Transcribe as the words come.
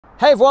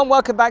Hey everyone,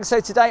 welcome back. So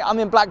today I'm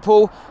in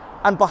Blackpool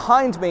and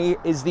behind me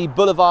is the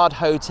Boulevard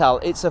Hotel.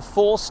 It's a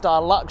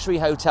 4-star luxury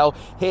hotel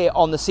here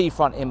on the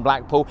seafront in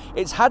Blackpool.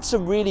 It's had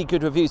some really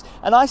good reviews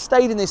and I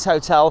stayed in this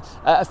hotel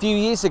a few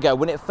years ago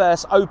when it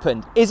first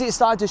opened. Is it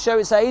starting to show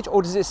its age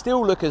or does it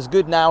still look as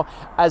good now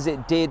as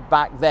it did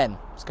back then?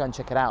 Let's go and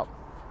check it out.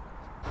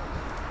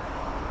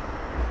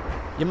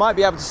 You might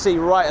be able to see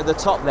right at the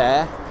top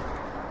there,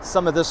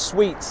 some of the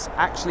suites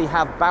actually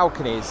have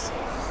balconies.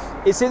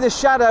 It's in the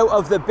shadow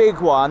of the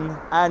big one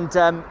and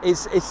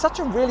it's such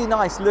a really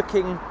nice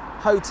looking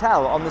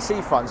hotel on the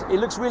seafront. It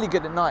looks really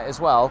good at night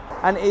as well,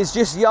 and it is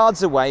just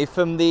yards away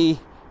from the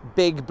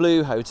Big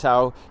Blue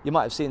Hotel. You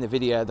might have seen the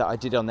video that I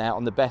did on there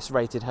on the best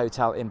rated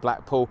hotel in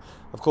Blackpool.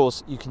 Of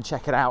course, you can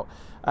check it out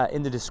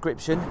in the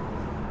description.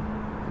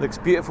 It looks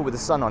beautiful with the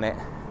sun on it.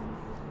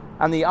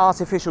 And the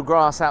artificial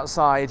grass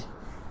outside,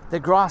 the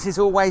grass is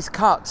always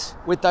cut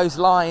with those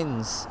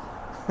lines.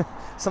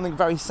 Something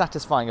very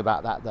satisfying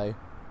about that though.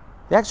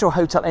 The actual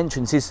hotel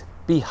entrance is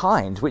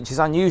behind, which is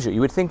unusual. You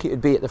would think it would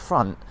be at the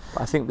front,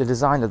 but I think the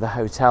design of the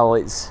hotel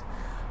is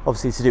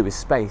obviously to do with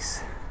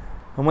space.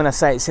 And when I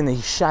say it's in the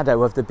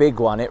shadow of the big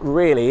one, it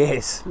really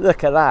is.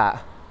 Look at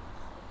that.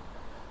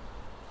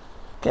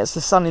 Gets the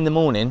sun in the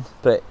morning,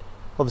 but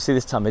obviously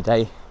this time of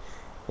day,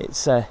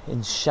 it's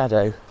in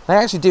shadow. They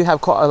actually do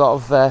have quite a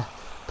lot of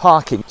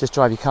parking. Just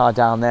drive your car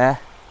down there.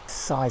 The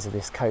size of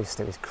this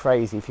coaster is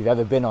crazy. If you've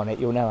ever been on it,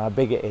 you'll know how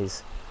big it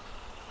is.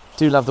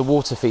 Do love the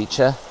water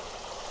feature.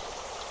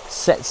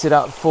 Sets it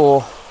up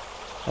for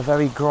a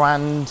very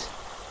grand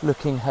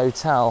looking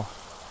hotel.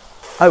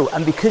 Oh,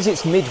 and because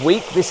it's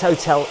midweek, this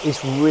hotel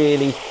is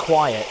really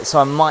quiet, so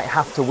I might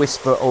have to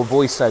whisper or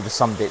voice over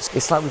some bits.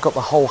 It's like we've got the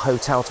whole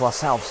hotel to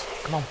ourselves.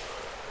 Come on.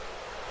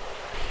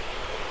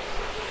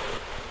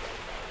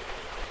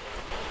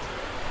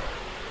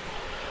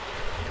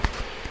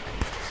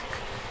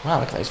 Wow,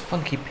 look at those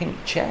funky pink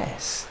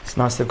chairs. It's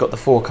nice they've got the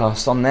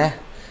forecast on there.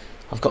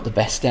 I've got the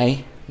best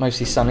day,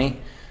 mostly sunny.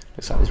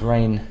 Looks like there's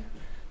rain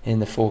in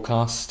the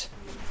forecast.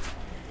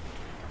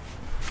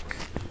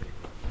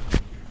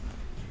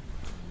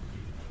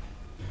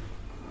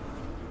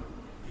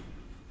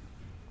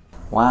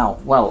 Wow,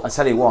 well, I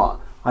tell you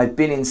what, I've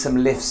been in some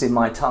lifts in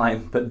my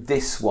time, but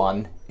this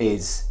one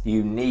is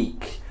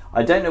unique.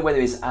 I don't know whether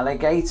it's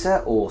alligator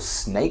or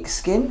snake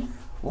skin.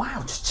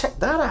 Wow, just check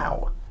that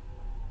out.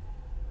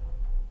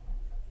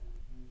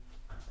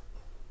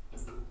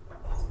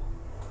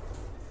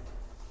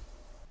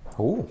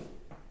 Oh,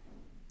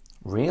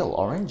 real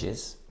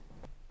oranges.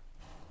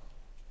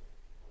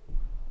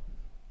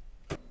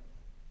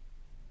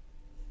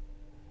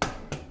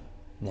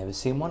 Never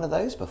seen one of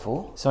those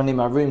before. So I need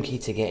my room key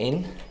to get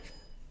in.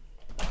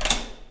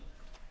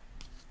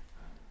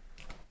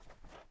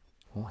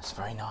 Oh, it's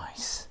very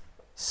nice.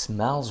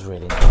 Smells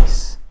really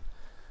nice.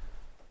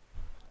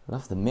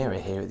 Love the mirror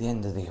here at the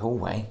end of the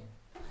hallway.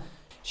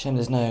 Shame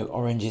there's no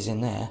oranges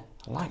in there.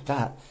 I like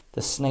that.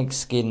 The snake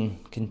skin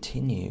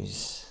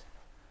continues.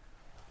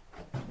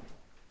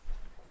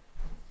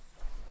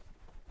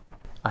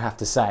 I have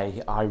to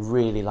say, I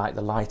really like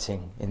the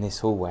lighting in this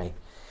hallway.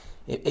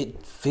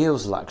 It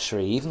feels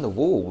luxury, even the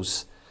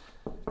walls.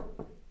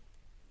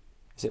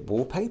 Is it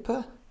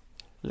wallpaper?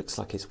 Looks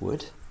like it's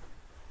wood.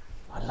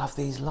 I love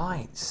these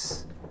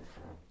lights.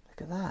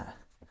 Look at that.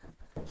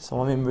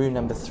 So I'm in room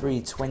number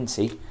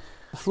 320.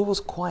 The floor's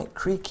quite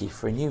creaky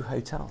for a new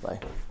hotel though.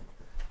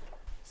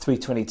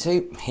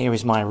 322, here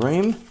is my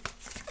room.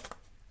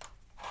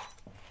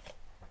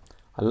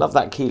 I love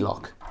that key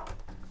lock.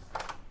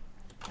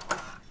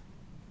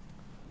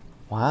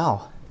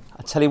 Wow,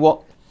 I tell you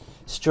what,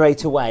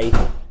 straight away,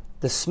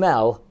 the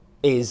smell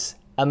is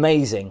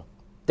amazing.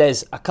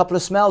 There's a couple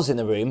of smells in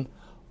the room.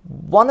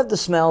 One of the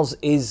smells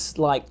is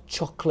like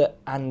chocolate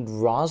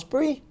and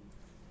raspberry.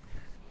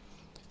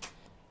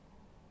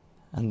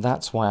 And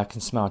that's why I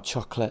can smell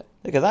chocolate.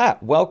 Look at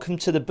that, welcome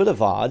to the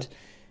Boulevard,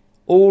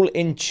 all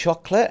in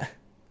chocolate.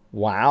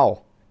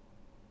 Wow,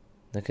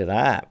 look at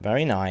that,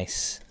 very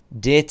nice.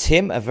 Dear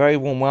Tim, a very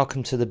warm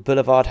welcome to the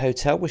Boulevard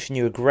Hotel. Wishing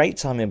you a great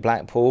time in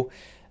Blackpool.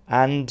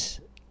 And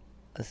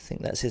I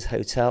think that's his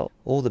hotel.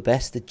 All the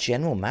best, the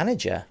general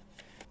manager.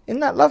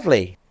 Isn't that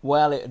lovely?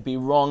 Well, it would be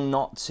wrong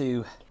not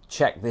to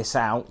check this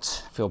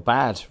out. I feel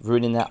bad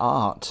ruining their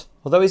art.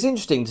 Although it's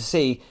interesting to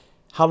see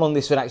how long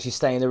this would actually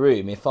stay in the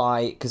room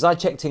because I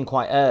checked in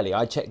quite early.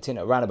 I checked in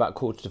at around about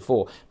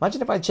 4:45.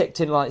 Imagine if I checked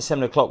in like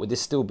 7 o'clock, would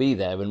this still be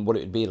there and what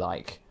it would be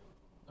like?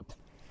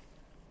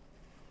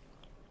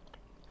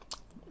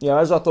 Yeah,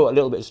 as I thought, a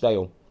little bit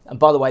stale. And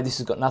by the way, this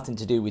has got nothing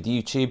to do with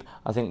YouTube.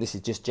 I think this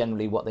is just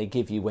generally what they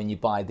give you when you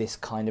buy this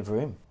kind of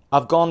room.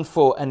 I've gone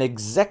for an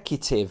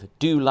executive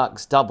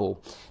deluxe double.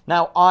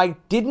 Now, I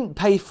didn't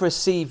pay for a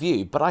sea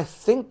view, but I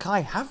think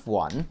I have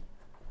one.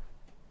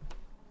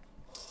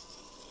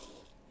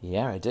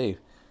 Yeah, I do.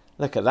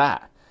 Look at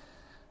that.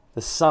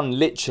 The sun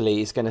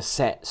literally is going to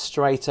set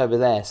straight over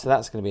there, so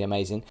that's going to be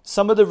amazing.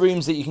 Some of the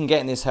rooms that you can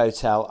get in this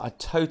hotel are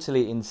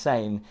totally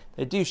insane.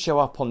 They do show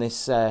up on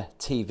this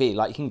TV,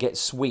 like you can get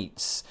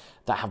suites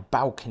that have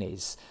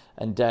balconies.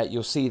 and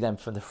you'll see them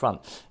from the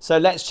front. So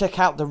let's check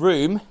out the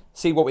room,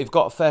 see what we've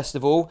got first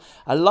of all.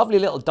 A lovely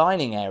little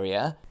dining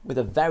area with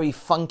a very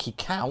funky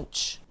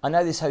couch. I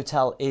know this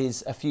hotel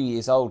is a few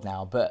years old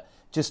now, but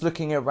just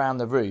looking around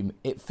the room,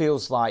 it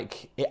feels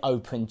like it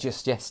opened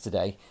just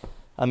yesterday.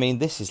 I mean,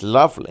 this is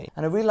lovely.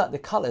 And I really like the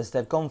colours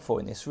they've gone for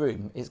in this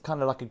room. It's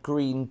kind of like a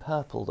green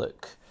purple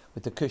look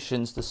with the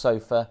cushions, the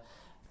sofa,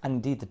 and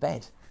indeed the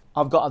bed.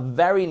 I've got a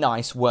very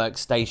nice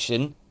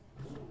workstation.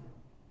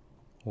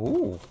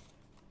 Ooh.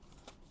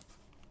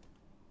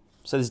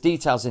 So there's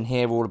details in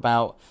here all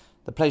about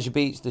the pleasure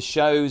beach, the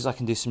shows. I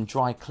can do some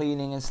dry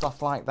cleaning and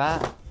stuff like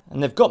that.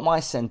 And they've got my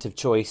scent of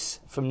choice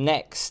from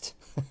Next.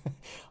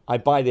 I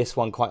buy this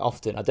one quite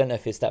often. I don't know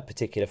if it's that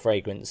particular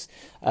fragrance,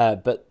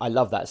 but I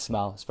love that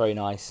smell. It's very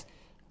nice.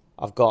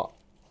 I've got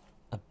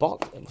a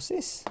box. What's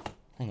this?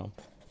 Hang on.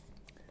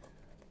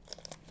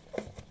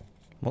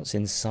 What's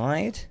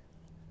inside?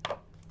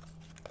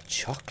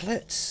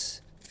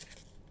 Chocolates.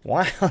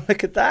 Wow,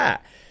 look at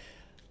that.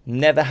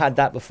 Never had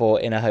that before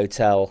in a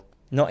hotel.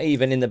 Not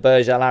even in the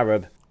Burj Al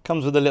Arab.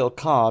 Comes with a little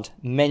card,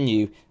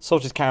 menu,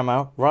 salted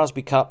caramel,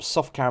 raspberry cup,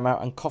 soft caramel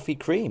and coffee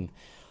cream.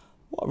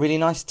 What a really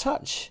nice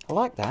touch. I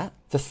like that.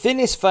 The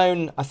thinnest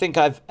phone I think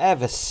I've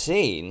ever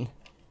seen.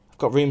 I've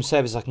got room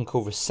service I can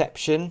call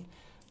reception.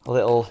 A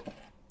little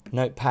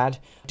notepad.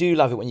 I do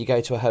love it when you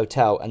go to a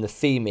hotel and the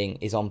theming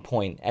is on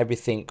point.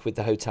 Everything with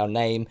the hotel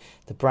name,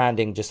 the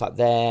branding just like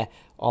there,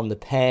 on the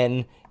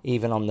pen,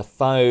 even on the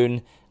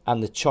phone,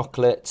 and the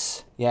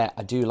chocolates. Yeah,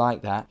 I do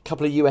like that.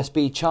 Couple of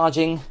USB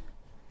charging.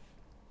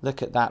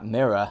 Look at that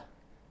mirror.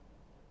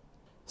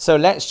 So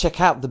let's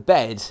check out the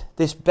bed.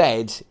 This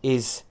bed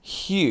is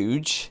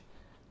huge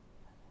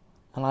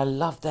and I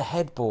love the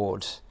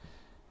headboard.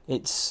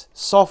 It's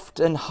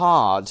soft and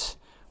hard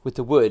with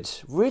the wood.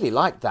 Really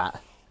like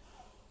that.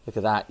 Look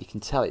at that. You can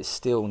tell it's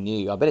still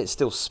new. I bet it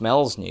still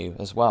smells new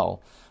as well.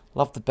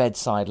 Love the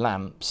bedside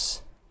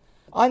lamps.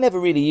 I never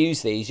really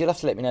use these. You'll have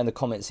to let me know in the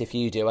comments if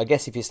you do. I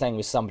guess if you're staying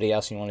with somebody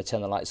else and you want to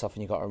turn the lights off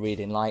and you've got a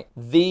reading light.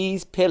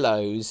 These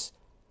pillows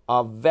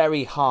are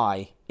very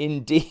high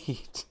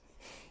indeed.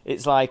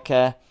 It's like,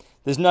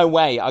 there's no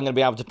way I'm going to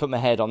be able to put my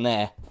head on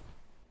there.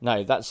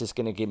 No, that's just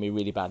going to give me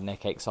really bad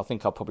neck aches. I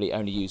think I'll probably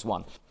only use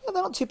one. Yeah,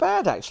 they're not too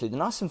bad, actually. They're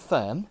nice and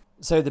firm.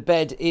 So the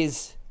bed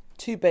is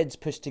 2 beds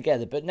pushed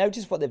together. But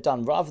notice what they've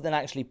done. Rather than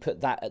actually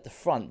put that at the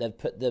front, they've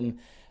put them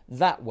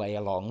that way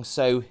along.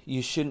 So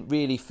you shouldn't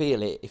really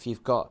feel it if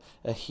you've got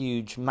a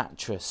huge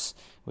mattress,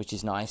 which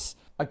is nice.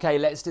 Okay,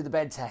 let's do the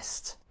bed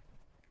test.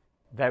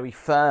 Very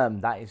firm.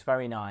 That is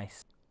very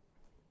nice.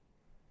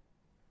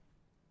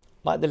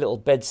 Like the little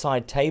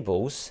bedside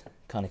tables,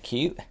 kind of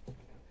cute.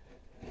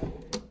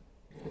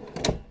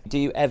 Do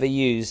you ever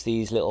use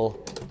these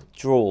little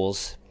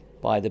drawers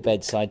by the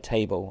bedside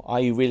table? Are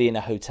you really in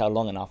a hotel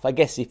long enough? I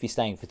guess if you're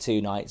staying for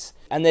 2 nights.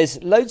 And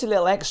there's loads of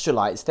little extra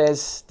lights.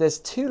 There's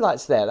 2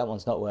 lights there, that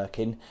one's not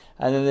working.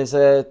 And then there's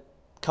a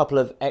couple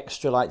of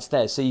extra lights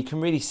there. So you can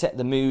really set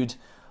the mood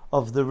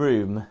of the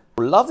room.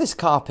 Love this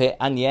carpet,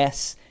 and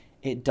yes,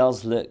 it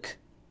does look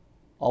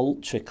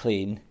ultra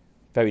clean.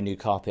 Very new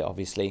carpet,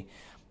 obviously.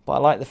 But I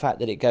like the fact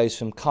that it goes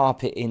from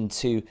carpet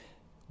into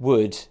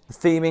wood. The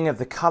theming of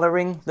the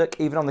colouring, look,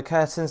 even on the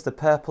curtains, the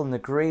purple and the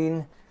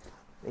green.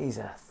 These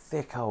are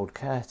thick old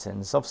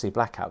curtains, obviously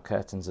blackout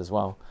curtains as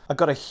well. I've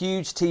got a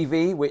huge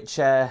TV which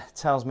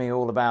tells me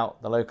all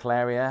about the local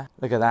area.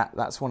 Look at that,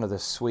 that's one of the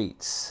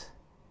suites.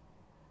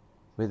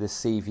 With a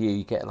sea view,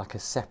 you get like a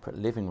separate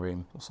living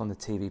room. What's on the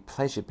TV?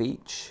 Pleasure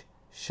beach,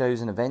 shows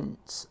and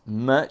events,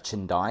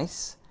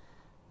 merchandise,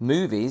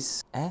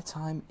 movies,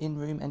 airtime,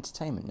 in-room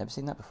entertainment. Never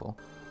seen that before.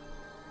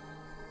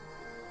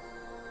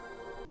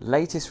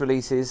 Latest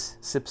releases,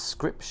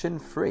 subscription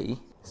free.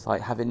 It's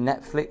like having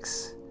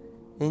Netflix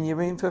in your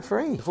room for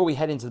free. Before we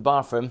head into the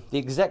bathroom, the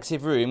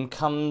executive room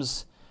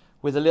comes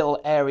with a little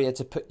area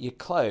to put your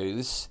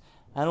clothes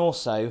and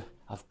also,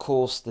 of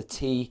course, the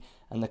tea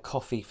and the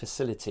coffee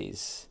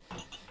facilities.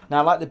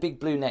 Now, like the big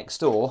blue next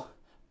door,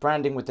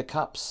 branding with the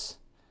cups.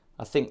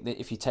 I think that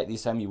if you take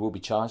these home, you will be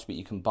charged, but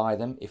you can buy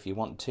them if you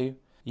want to.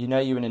 You know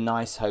you're in a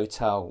nice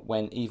hotel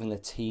when even the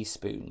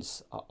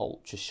teaspoons are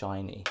ultra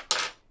shiny.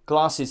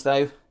 Glasses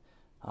though,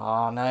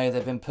 oh no,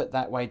 they've been put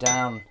that way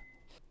down.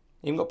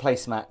 Even got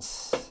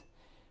placemats.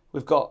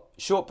 We've got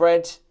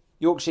shortbread,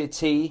 Yorkshire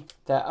tea,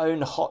 their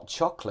own hot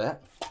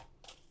chocolate.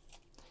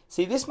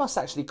 See, this must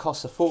actually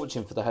cost a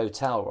fortune for the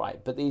hotel,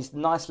 right? But these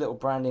nice little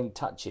branding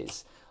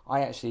touches,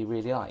 I actually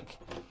really like.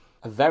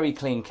 A very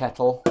clean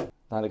kettle,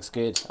 that looks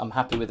good. I'm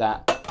happy with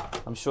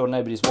that. I'm sure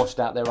nobody's washed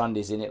out their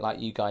undies in it like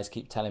you guys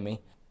keep telling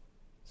me.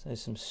 So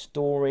some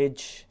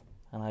storage,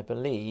 and I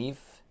believe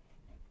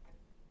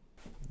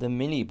the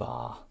mini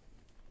bar.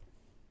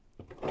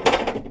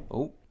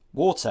 Oh,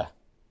 water.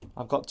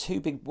 I've got 2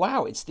 big,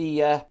 wow, it's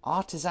the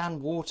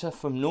artisan water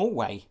from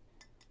Norway.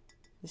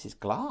 This is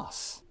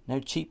glass. No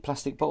cheap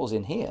plastic bottles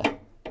in here.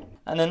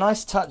 And a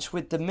nice touch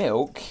with the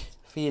milk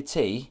for your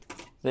tea,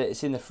 that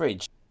it's in the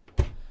fridge.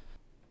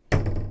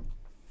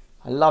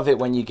 I love it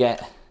when you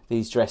get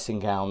these dressing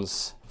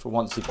gowns for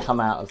once you've come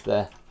out of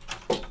the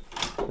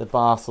the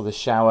bath or the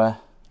shower.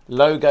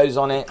 Logos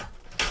on it.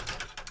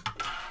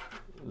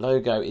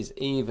 Logo is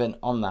even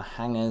on the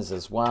hangers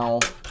as well.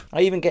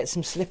 I even get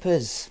some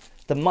slippers.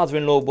 The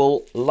mother-in-law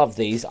will love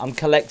these. I'm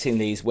collecting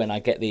these when I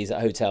get these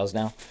at hotels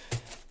now.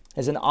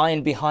 There's an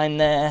iron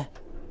behind there.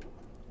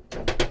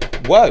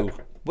 Whoa,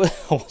 I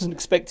wasn't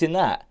expecting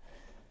that.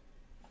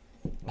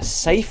 A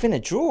safe in a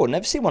drawer.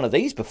 Never seen one of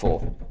these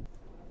before.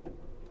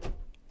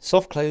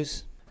 Soft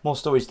close. More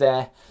storage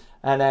there.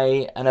 And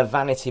a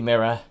vanity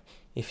mirror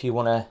if you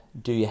want to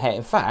do your hair.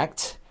 In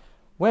fact,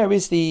 where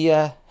is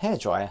the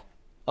hairdryer?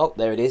 Oh,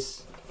 there it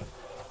is.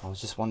 I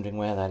was just wondering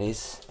where that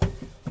is.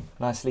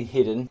 Nicely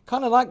hidden.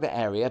 Kind of like the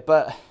area,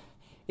 but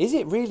is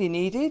it really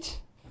needed?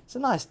 It's a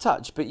nice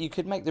touch, but you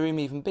could make the room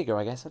even bigger,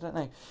 I guess. I don't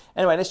know.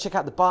 Anyway, let's check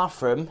out the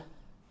bathroom.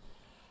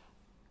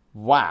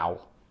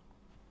 Wow.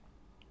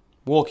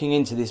 Walking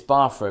into this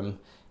bathroom,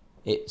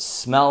 it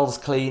smells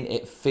clean,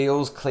 it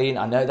feels clean.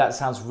 I know that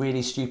sounds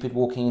really stupid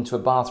walking into a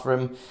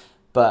bathroom,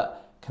 but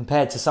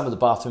compared to some of the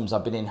bathrooms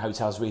I've been in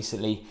hotels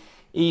recently,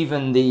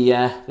 even the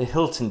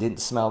Hilton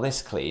didn't smell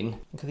this clean.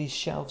 Look at these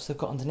shelves they've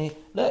got underneath.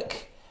 Look,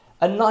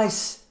 a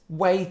nice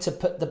way to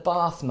put the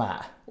bath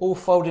mat, all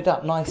folded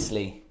up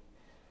nicely.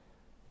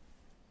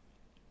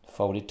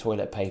 Folded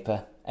toilet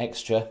paper,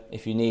 extra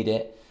if you need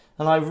it.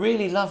 And I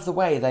really love the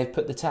way they've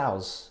put the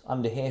towels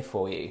under here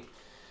for you.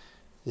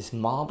 This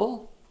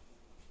marble,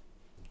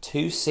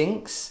 2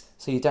 sinks,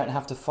 so you don't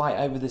have to fight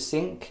over the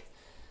sink.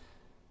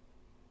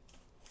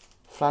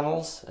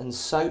 Flannels and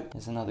soap.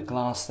 There's another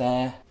glass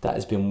there. That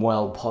has been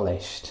well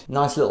polished.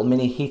 Nice little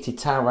mini heated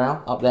towel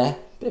rail up there.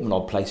 Bit of an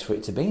odd place for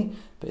it to be,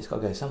 but it's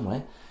got to go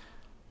somewhere.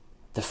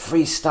 The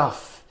free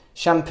stuff.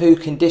 Shampoo,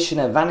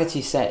 conditioner,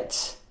 vanity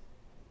set.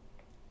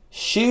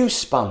 Shoe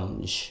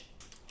sponge.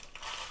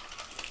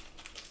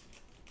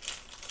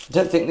 I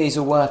don't think these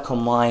will work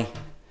on my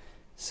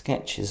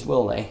sketches,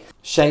 will they?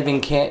 Shaving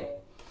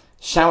kit.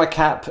 Shower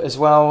cap as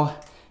well.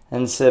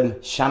 And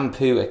some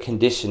shampoo, a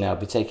conditioner. I'll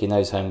be taking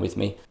those home with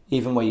me.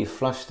 Even where you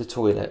flush the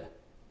toilet.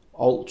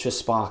 Ultra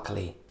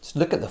sparkly. Just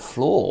look at the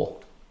floor.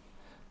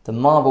 The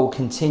marble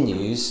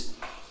continues.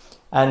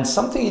 And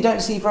something you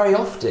don't see very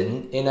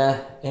often in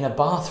a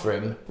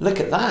bathroom. Look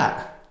at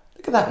that.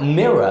 Look at that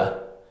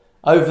mirror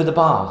over the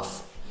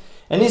bath.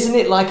 And isn't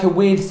it like a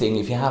weird thing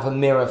if you have a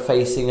mirror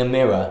facing a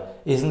mirror?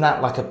 Isn't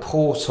that like a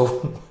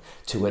portal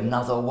to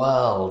another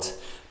world?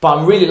 But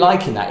I'm really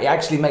liking that. It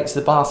actually makes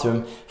the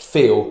bathroom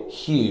feel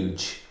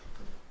huge.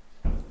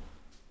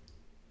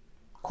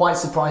 Quite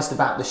surprised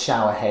about the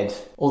shower head,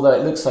 although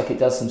it looks like it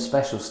does some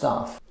special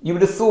stuff. You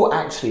would have thought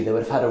actually they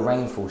would have had a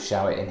rainfall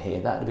shower in here.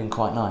 That would have been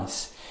quite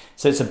nice.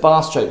 So it's a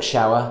bar stroke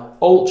shower,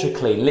 ultra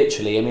clean,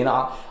 literally. I mean,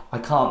 I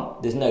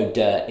can't, there's no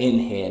dirt in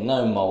here,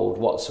 no mold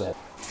whatsoever.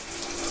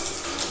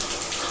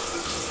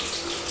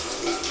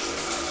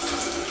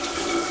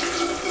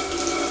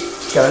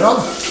 What's going on?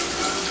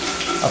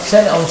 I've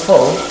turned it on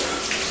full,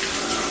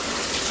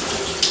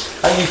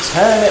 and you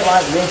turn it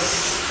like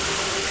this,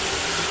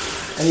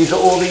 and you've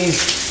got all these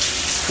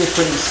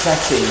different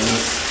settings.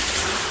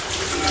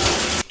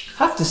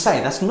 I have to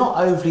say, that's not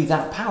overly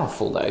that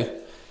powerful though.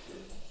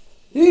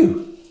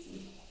 Ooh,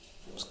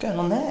 what's going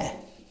on there?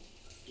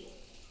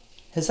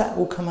 Has that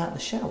all come out the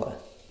shower?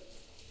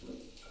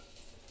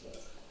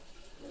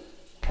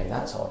 Okay,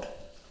 that's odd.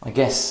 I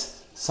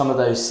guess some of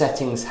those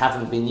settings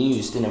haven't been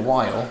used in a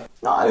while.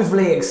 Not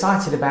overly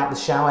excited about the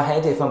shower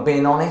head, if I'm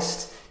being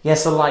honest.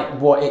 Yes, I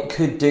like what it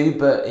could do,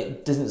 but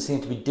it doesn't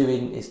seem to be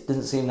doing, it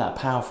doesn't seem that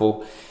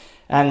powerful.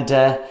 And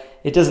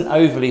it doesn't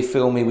overly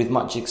fill me with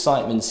much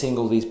excitement seeing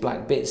all these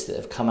black bits that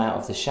have come out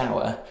of the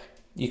shower.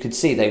 You could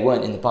see they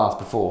weren't in the bath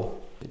before.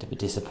 Bit of a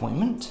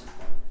disappointment.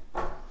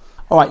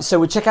 All right, so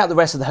we'll check out the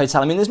rest of the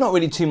hotel. I mean, there's not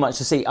really too much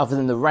to see other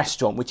than the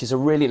restaurant, which is a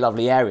really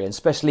lovely area,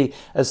 especially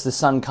as the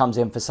sun comes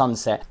in for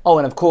sunset. Oh,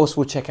 and of course,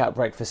 we'll check out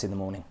breakfast in the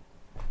morning.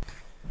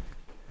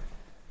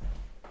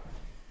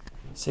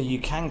 So you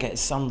can get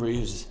some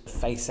rooms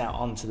face out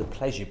onto the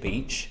pleasure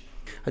beach.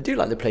 I do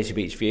like the pleasure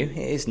beach view. It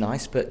is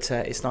nice, but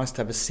it's nice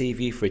to have a sea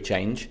view for a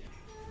change.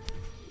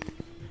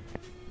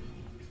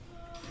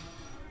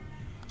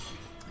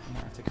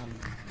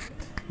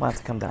 Might have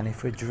to come down here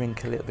for a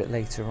drink a little bit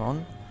later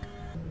on.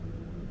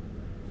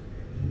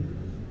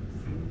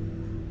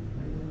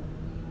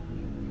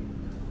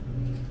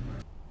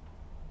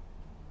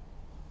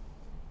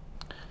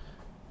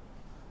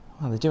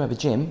 Well, they do have a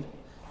gym.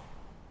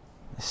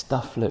 The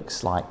stuff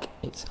looks like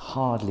it's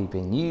hardly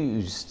been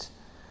used.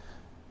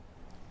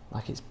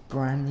 Like it's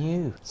brand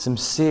new. Some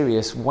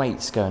serious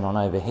weights going on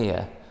over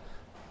here.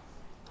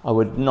 I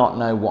would not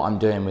know what I'm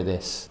doing with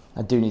this.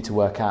 I do need to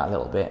work out a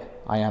little bit.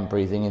 I am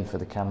breathing in for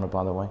the camera,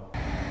 by the way.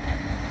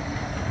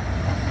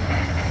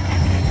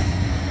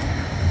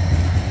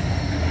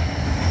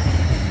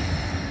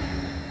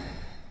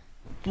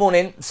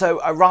 Morning.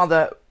 So a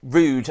rather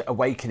rude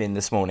awakening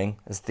this morning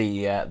as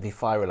the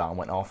fire alarm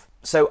went off.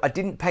 So I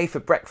didn't pay for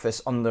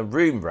breakfast on the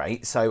room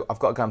rate, so I've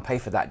got to go and pay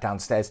for that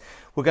downstairs.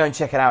 We'll go and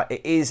check it out.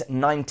 It is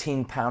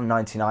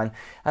 £19.99.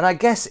 And I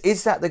guess,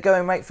 is that the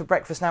going rate for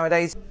breakfast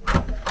nowadays?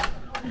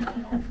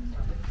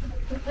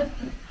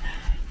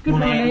 Good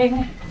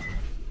morning.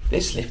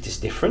 This lift is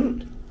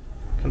different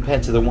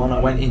compared to the one I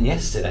went in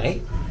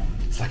yesterday.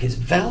 It's like it's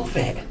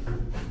velvet.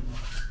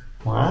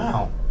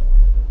 Wow.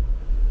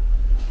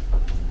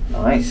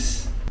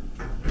 Nice.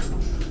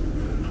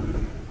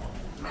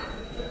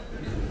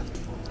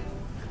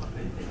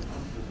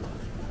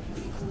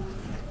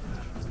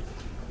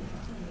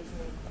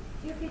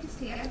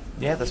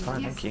 Yeah, that's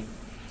fine, thank you.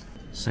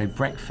 So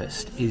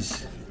breakfast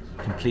is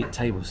complete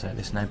table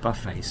service, no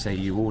buffet, so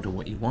you order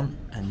what you want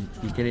and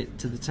you get it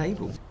to the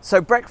table. So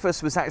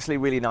breakfast was actually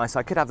really nice.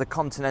 I could have the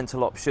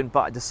continental option, but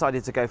I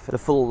decided to go for the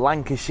full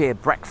Lancashire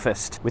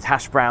breakfast with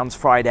hash browns,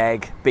 fried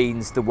egg,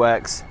 beans, the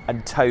works,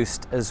 and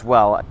toast as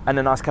well, and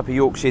a nice cup of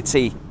Yorkshire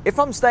tea. If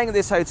I'm staying at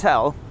this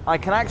hotel, I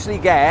can actually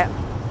get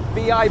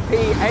VIP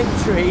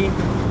entry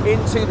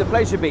into the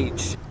pleasure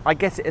beach. I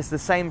get it as the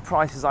same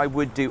price as I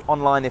would do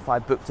online if I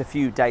booked a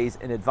few days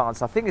in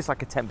advance. I think it's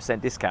like a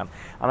 10% discount,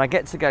 and I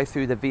get to go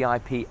through the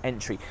VIP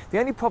entry. The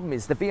only problem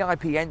is the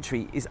VIP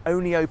entry is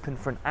only open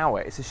for an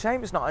hour. It's a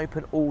shame it's not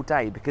open all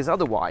day, because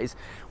otherwise,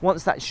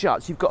 once that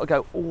shuts, you've got to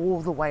go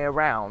all the way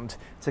around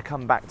to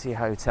come back to your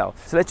hotel.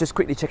 So let's just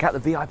quickly check out the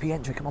VIP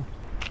entry, come on.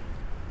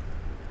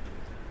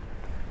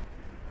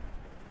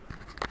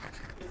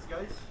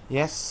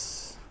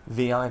 Yes,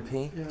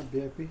 VIP. Yeah,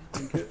 VIP.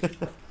 Thank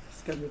you.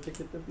 Scan your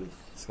ticket there, please.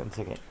 Scan the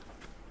ticket.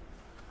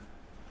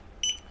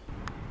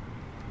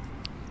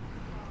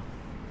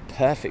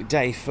 Perfect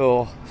day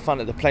for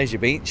fun at the pleasure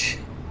beach.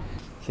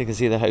 So you can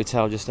see the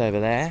hotel just over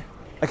there.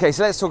 Okay,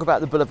 so let's talk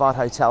about the Boulevard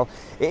Hotel.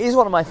 It is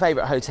one of my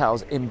favourite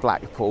hotels in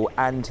Blackpool,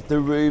 and the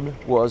room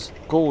was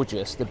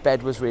gorgeous. The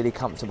bed was really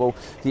comfortable.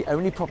 The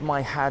only problem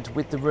I had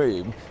with the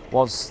room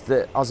was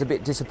that I was a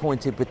bit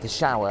disappointed with the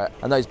shower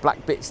and those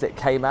black bits that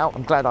came out.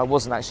 I'm glad I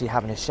wasn't actually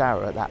having a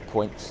shower at that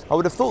point. I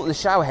would have thought the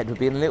shower head would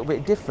be a little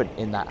bit different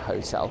in that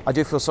hotel. I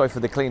do feel sorry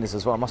for the cleaners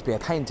as well. It must be a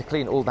pain to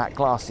clean all that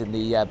glass in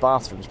the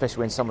bathroom,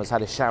 especially when someone's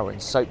had a shower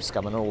and soap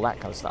scum and all that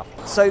kind of stuff.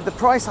 So the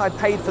price I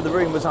paid for the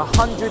room was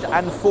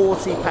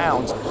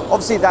 £140.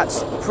 Obviously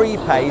that's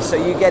prepay, so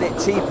you get it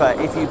cheaper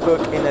if you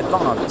book in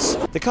advance.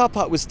 The car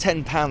park was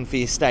 £10 for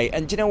your stay,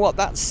 and do you know what?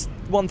 That's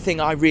one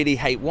thing I really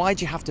hate. Why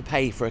do you have to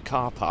pay for a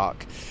car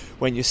park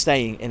when you're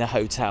staying in a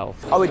hotel?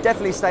 I would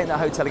definitely stay in that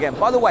hotel again.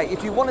 By the way,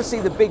 if you want to see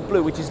the Big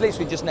Blue, which is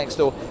literally just next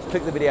door,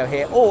 click the video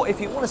here. Or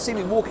if you want to see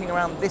me walking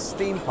around this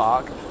theme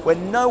park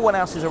when no one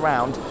else is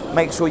around,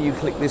 make sure you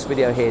click this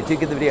video here. Do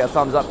give the video a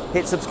thumbs up,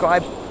 hit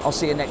subscribe. I'll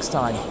see you next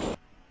time.